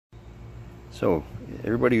So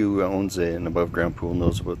everybody who owns an above ground pool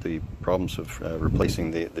knows about the problems of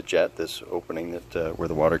replacing the jet, this opening that where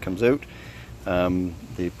the water comes out.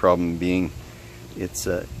 The problem being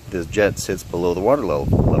the jet sits below the water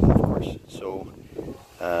level, of course. So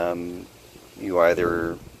you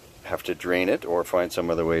either have to drain it or find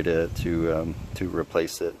some other way to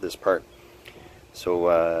replace this part.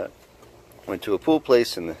 So went to a pool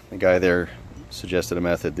place, and the guy there suggested a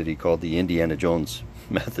method that he called the Indiana Jones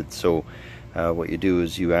method. So what you do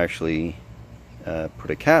is you actually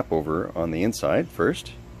put a cap over on the inside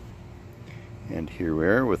first, and here we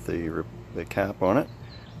are with the cap on it.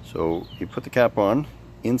 So you put the cap on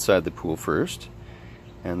inside the pool first,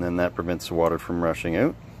 and then that prevents the water from rushing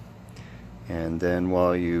out. And then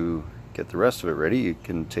while you get the rest of it ready, you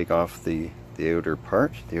can take off the outer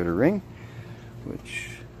part, the outer ring, which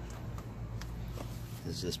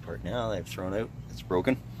is this part now that I've thrown out. It's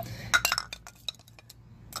broken.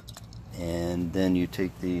 And then you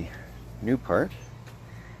take the new part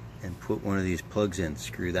and put one of these plugs in,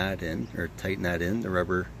 screw that in, or tighten that in, the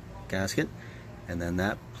rubber gasket, and then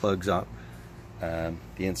that plugs up the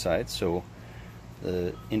inside. So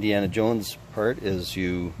the Indiana Jones part is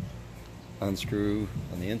you unscrew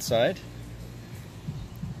on the inside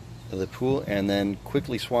of the pool and then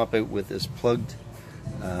quickly swap out with this plugged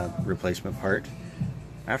replacement part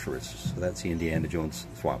afterwards. So that's the Indiana Jones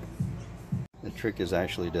swap. The trick is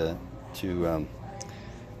actually to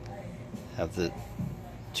have the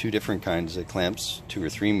two different kinds of clamps, 2 or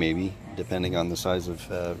 3 maybe, depending on the size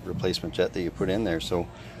of replacement jet that you put in there. So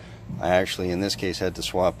I actually, in this case, had to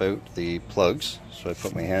swap out the plugs. So I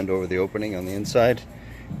put my hand over the opening on the inside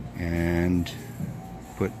and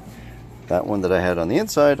put that one that I had on the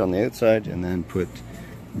inside on the outside, and then put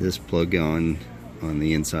this plug on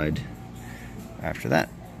the inside after that.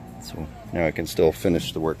 So now I can still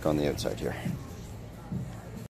finish the work on the outside here.